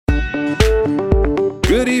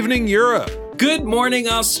Good evening, Europe. Good morning,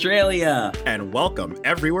 Australia. And welcome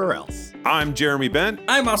everywhere else. I'm Jeremy Bent.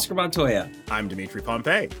 I'm Oscar Montoya. I'm Dimitri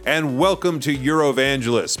Pompey. And welcome to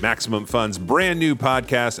Eurovangelists, Maximum Fun's brand new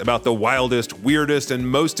podcast about the wildest, weirdest, and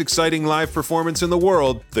most exciting live performance in the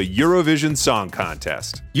world, the Eurovision Song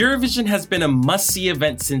Contest. Eurovision has been a must-see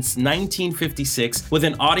event since 1956 with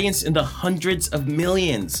an audience in the hundreds of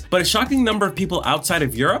millions. But a shocking number of people outside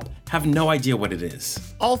of Europe have no idea what it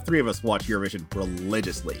is. All three of us watch Eurovision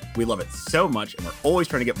religiously. We love it so much, and we're always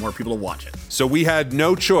trying to get more people to watch it. So we had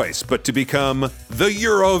no choice but to become the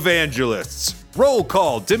Eurovangelists. Roll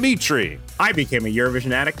call, Dimitri. I became a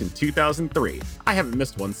Eurovision addict in 2003. I haven't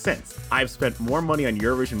missed one since. I've spent more money on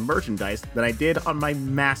Eurovision merchandise than I did on my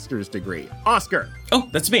master's degree. Oscar. Oh,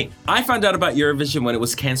 that's me. I found out about Eurovision when it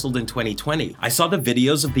was canceled in 2020. I saw the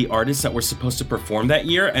videos of the artists that were supposed to perform that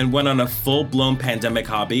year and went on a full-blown pandemic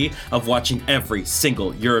hobby of watching every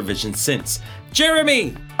single Eurovision since.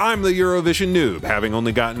 Jeremy! I'm the Eurovision noob, having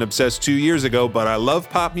only gotten obsessed 2 years ago, but I love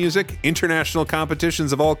pop music, international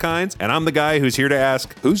competitions of all kinds, and I'm the guy who's here to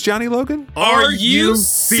ask, who's Johnny Logan? Are you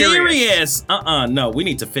serious? No, we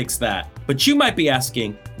need to fix that. But you might be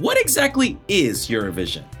asking, what exactly is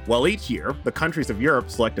Eurovision? Well, each year, the countries of Europe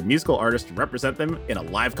select a musical artist to represent them in a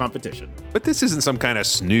live competition. But this isn't some kind of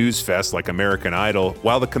snooze fest like American Idol.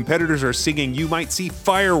 While the competitors are singing, you might see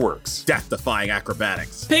fireworks, Death-defying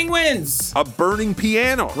acrobatics, Penguins! a burning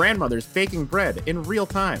piano, grandmothers baking bread in real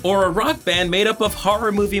time, Or a rock band made up of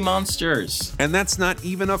horror movie monsters. and that's not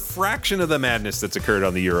even a fraction of the madness that's occurred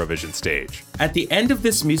on the Eurovision stage. At the end of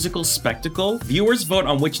this musical spectacle, viewers vote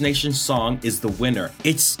on which nation's song is the winner.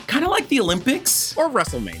 It's kind of like the Olympics. or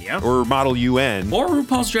WrestleMania, Or Model UN. Or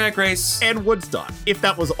RuPaul's Drag Race. and Woodstock, if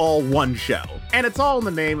that was all one show. And it's all in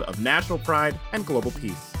the name of national pride and global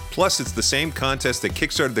peace. Plus, it's the same contest that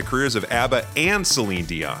kickstarted the careers of ABBA and Celine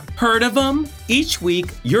Dion. Heard of them? Each week,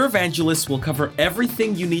 Eurovangelists will cover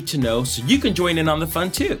everything you need to know so you can join in on the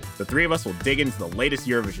fun too. The three of us will dig into the latest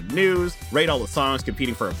Eurovision news, rate all the songs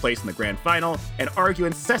competing for a place in the grand final, and argue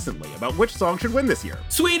incessantly about which song should win this year.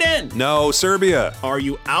 Sweden! No, Serbia. Are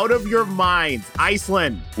you out of your minds?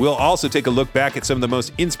 Iceland! We'll also take a look back at some of the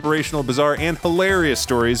most inspirational, bizarre, and hilarious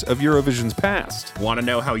stories of Eurovision's past. Want to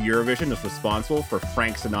know how Eurovision is responsible for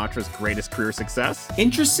Frank Sinatra's greatest career success?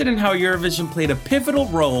 Interested in how Eurovision played a pivotal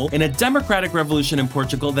role in a democratic revolution in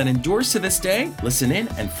Portugal that endures to this day? Listen in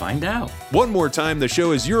and find out. One more time, the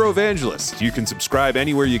show is Eurovangelists. You can subscribe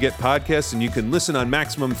anywhere you get podcasts, and you can listen on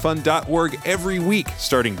MaximumFun.org every week,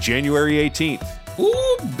 starting January 18th.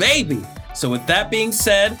 Ooh, baby! So with that being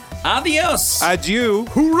said, adios! Adieu.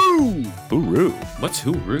 Hooroo! Hooroo. What's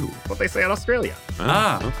hooroo? What they say in Australia.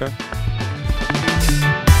 Okay.